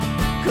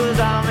'cause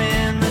I'm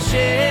in the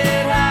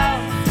shed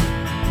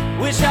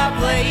house. Wish I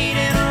played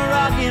in a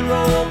rock and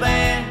roll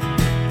band.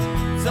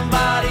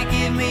 Somebody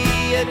give me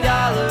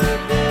 $1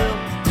 bill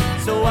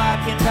so I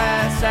can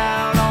pass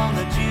out on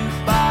the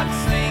jukebox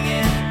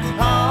singing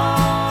honky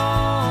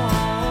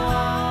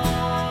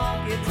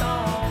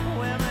tonk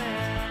women.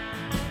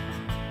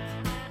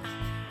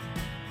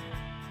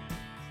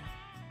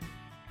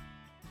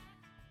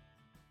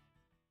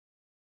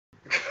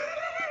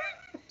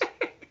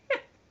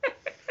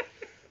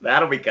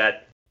 That'll be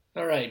cut.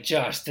 All right,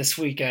 Josh, this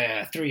week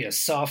I threw you a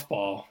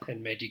softball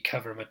and made you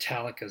cover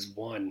Metallica's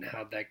One.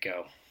 How'd that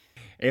go?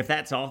 If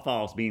that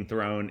softball's being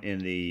thrown in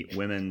the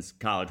Women's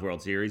College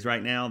World Series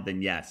right now,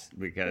 then yes,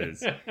 because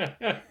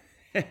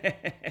this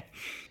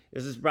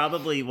is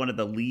probably one of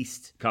the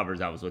least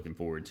covers I was looking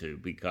forward to,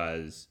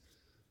 because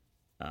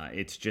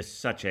it's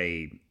just such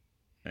an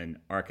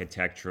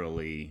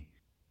architecturally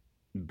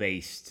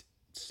based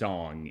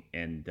song,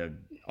 and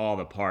all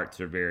the parts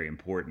are very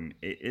important.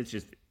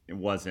 It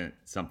wasn't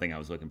something I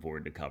was looking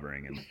forward to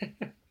covering, and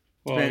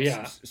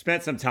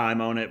spent some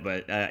time on it,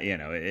 but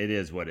it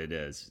is what it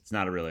is. It's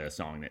not really a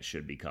song that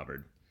should be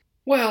covered.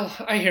 Well,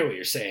 I hear what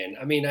you're saying.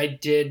 I mean, I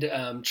did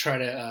try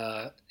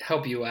to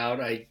help you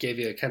out. I gave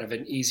you a kind of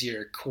an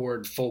easier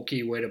chord,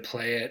 folky way to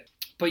play it.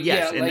 But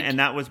yes, yeah, and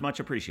that was much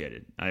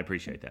appreciated. I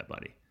appreciate that,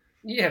 buddy.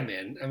 Yeah,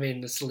 man. I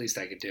mean, that's the least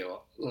I could do,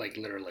 like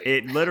literally.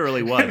 It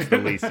literally was the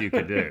least you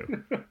could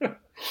do.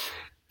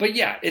 But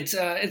yeah,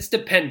 it's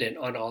dependent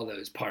on all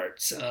those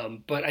parts.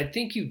 But I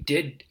think you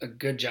did a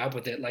good job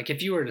with it. Like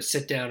if you were to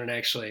sit down and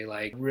actually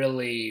like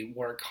really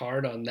work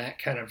hard on that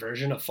kind of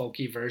version, a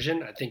folky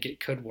version, I think it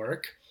could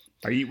work.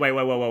 Are you wait?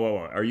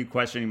 Are you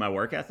questioning my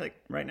work ethic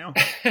right now?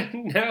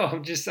 No,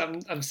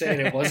 I'm saying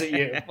it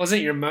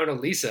wasn't your Mona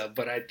Lisa,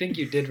 but I think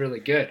you did really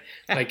good.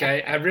 Like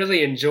I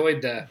really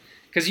enjoyed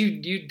because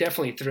you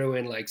definitely threw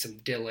in like some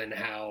Dylan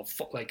Howe,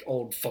 like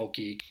old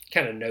folky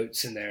kind of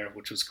notes in there,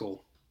 which was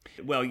cool.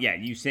 Well, yeah,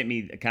 you sent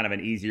me kind of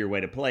an easier way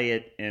to play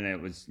it, and it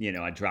was,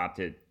 I dropped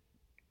it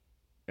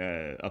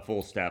a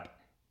full step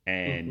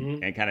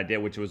and kind of did,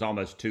 which was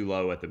almost too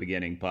low at the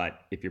beginning,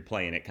 but if you're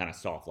playing it kind of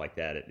soft like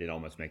that, it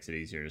almost makes it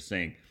easier to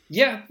sing.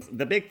 Yeah.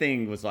 The big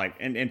thing was like,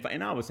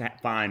 and I was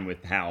fine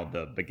with how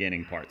the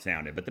beginning part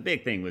sounded, but the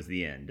big thing was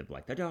the end of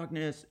like the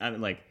darkness. I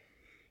mean, like,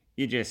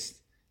 you just,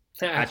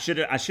 I should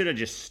have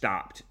just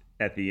stopped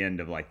at the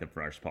end of like the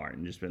first part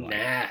and just been like,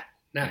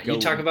 nah. You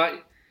talk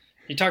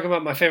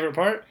about my favorite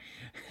part?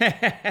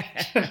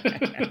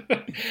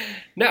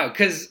 No,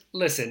 because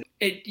listen,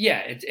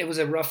 it was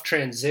a rough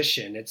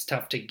transition. It's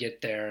tough to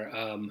get there,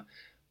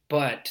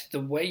 but the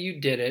way you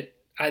did it,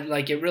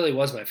 it really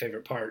was my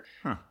favorite part.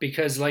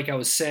 Because like I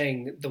was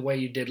saying, the way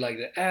you did like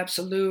the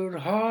absolute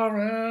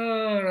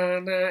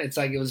horror, it's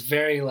like it was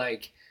very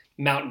like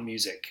mountain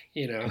music,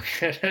 it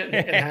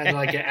had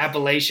like an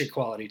Appalachia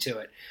quality to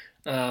it.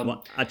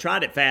 Well, I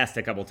tried it fast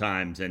a couple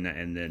times, and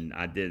then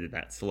I did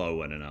that slow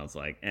one, and I was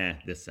like,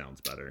 this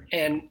sounds better.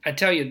 And I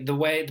tell you,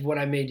 what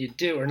I made you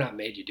do, or not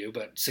made you do,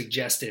 but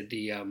suggested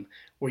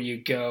where you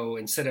go,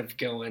 instead of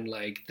going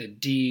like the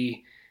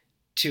D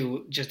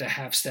to just a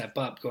half step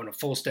up, going a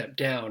full step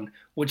down,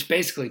 which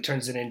basically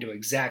turns it into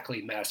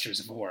exactly Masters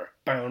of War.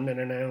 Come on, you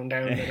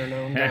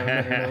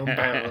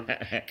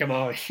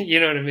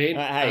know what I mean?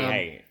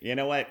 Hey, you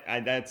know what?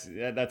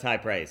 That's high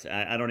praise.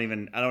 I don't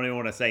even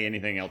want to say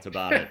anything else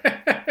about it.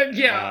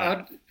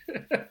 Yeah.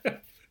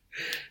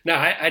 No,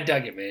 I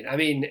dug it, man. I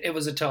mean, it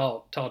was a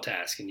tall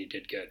task, and you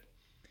did good.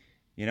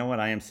 You know what?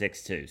 I am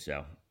 6'2",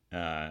 so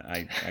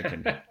I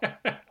can.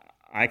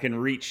 I can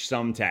reach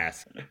some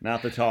tasks.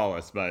 Not the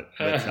tallest, but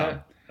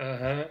some.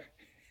 That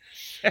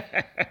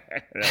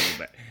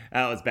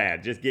was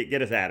bad. Just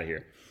get us out of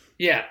here.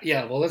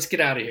 Yeah. Well, let's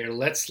get out of here.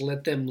 Let's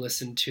let them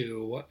listen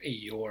to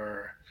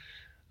your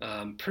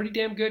pretty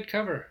damn good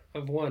cover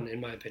of One,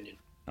 in my opinion.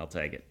 I'll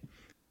take it.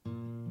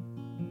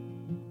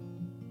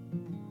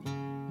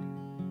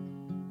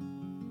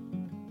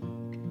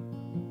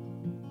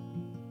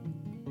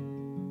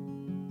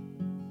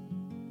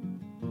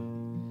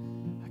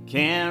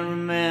 Can't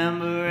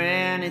remember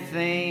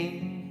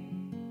anything.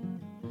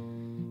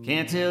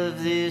 Can't tell if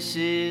this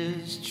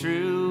is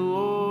true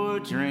or a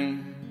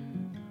dream.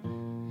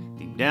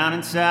 Deep down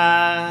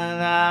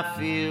inside I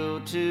feel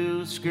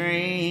to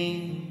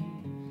scream.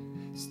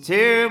 This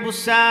terrible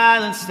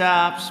silence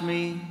stops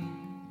me.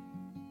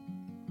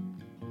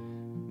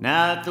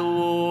 Now that the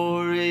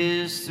war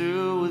is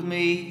through with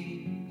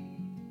me,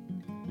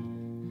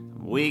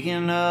 I'm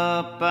waking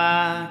up,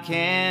 I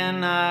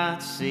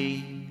cannot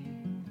see.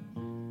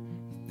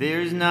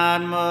 There's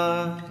not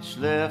much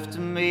left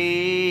of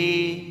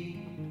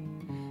me.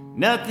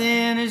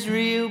 Nothing is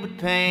real but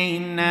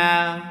pain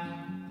now.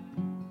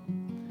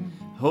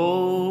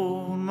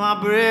 Hold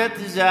my breath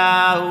as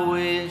I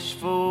wish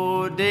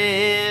for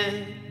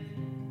death.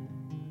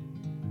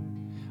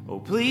 Oh,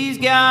 please,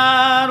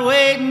 God,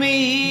 wake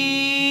me.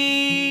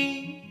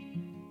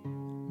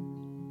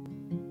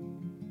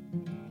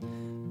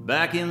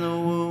 Back in the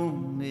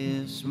womb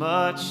is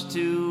much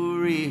too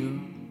real.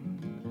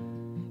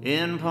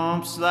 in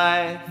pumps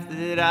life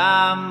that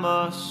I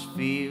must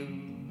feel,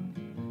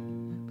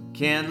 but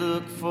can't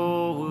look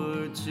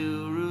forward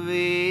to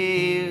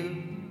reveal.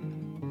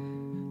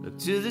 Look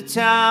to the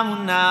time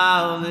when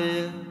I'll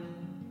live,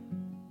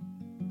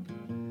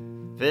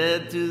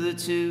 fed through the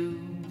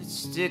tube that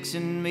sticks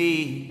in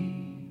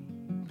me,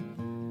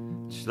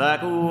 just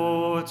like a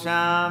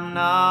wartime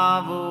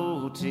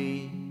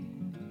novelty,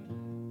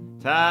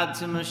 tied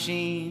to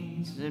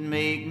machines that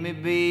make me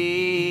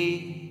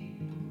be.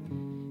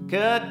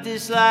 Cut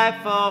this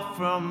life off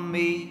from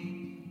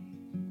me,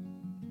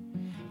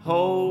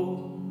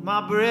 hold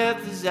my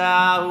breath as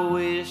I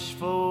wish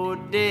for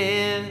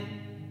death.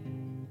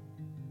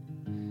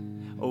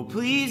 Oh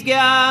please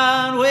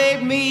God,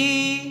 wake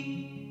me.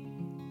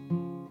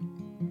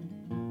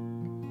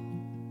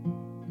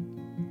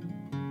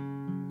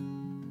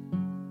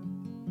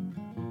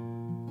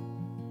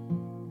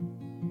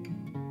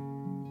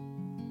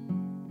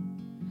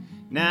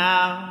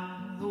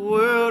 Now the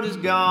world is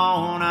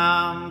gone,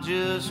 I'm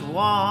just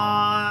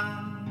one.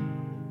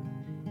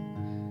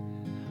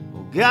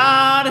 Oh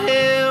God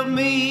help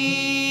me.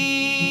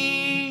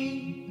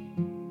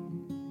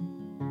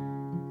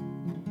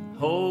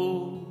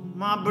 Hold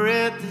my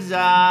breath as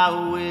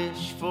I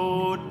wish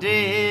for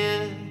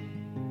death.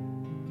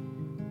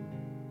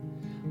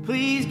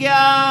 Please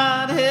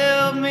God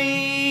help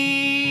me.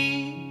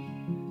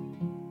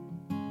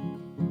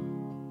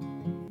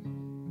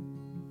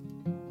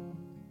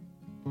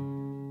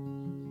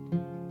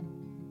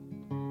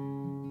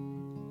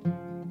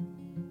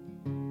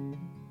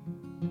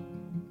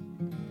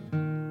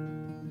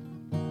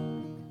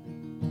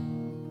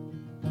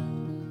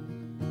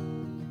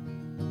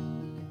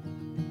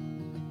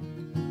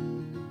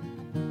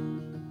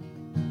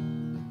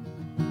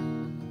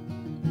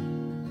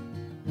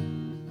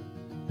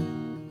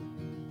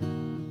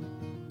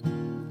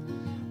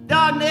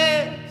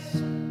 Darkness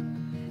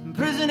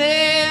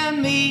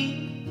imprisoning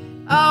me,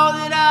 all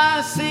that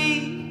I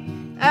see,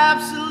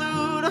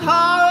 absolute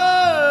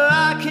horror.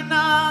 I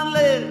cannot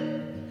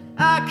live,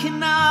 I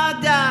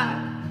cannot die,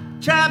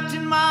 trapped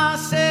in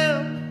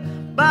myself,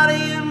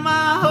 body in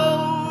my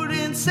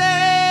holding cell.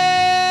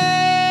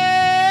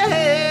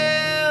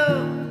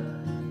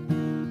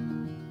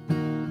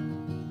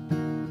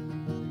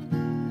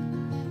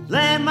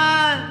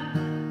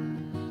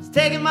 Landmine is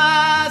taking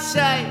my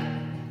sight,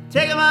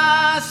 taking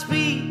my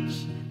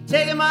speech,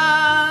 taking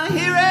my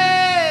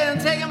hearing,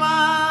 taking my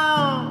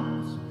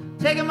arms,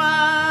 taking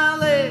my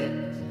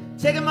legs,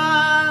 taking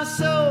my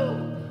soul,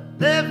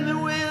 left me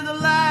with a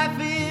life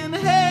in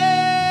hell.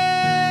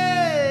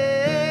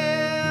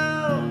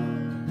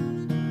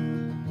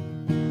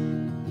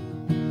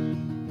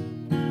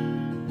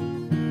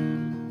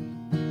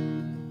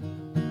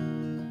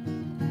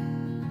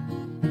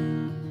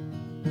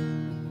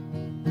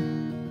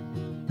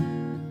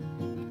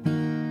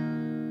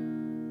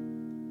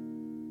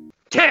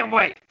 Can't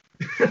wait.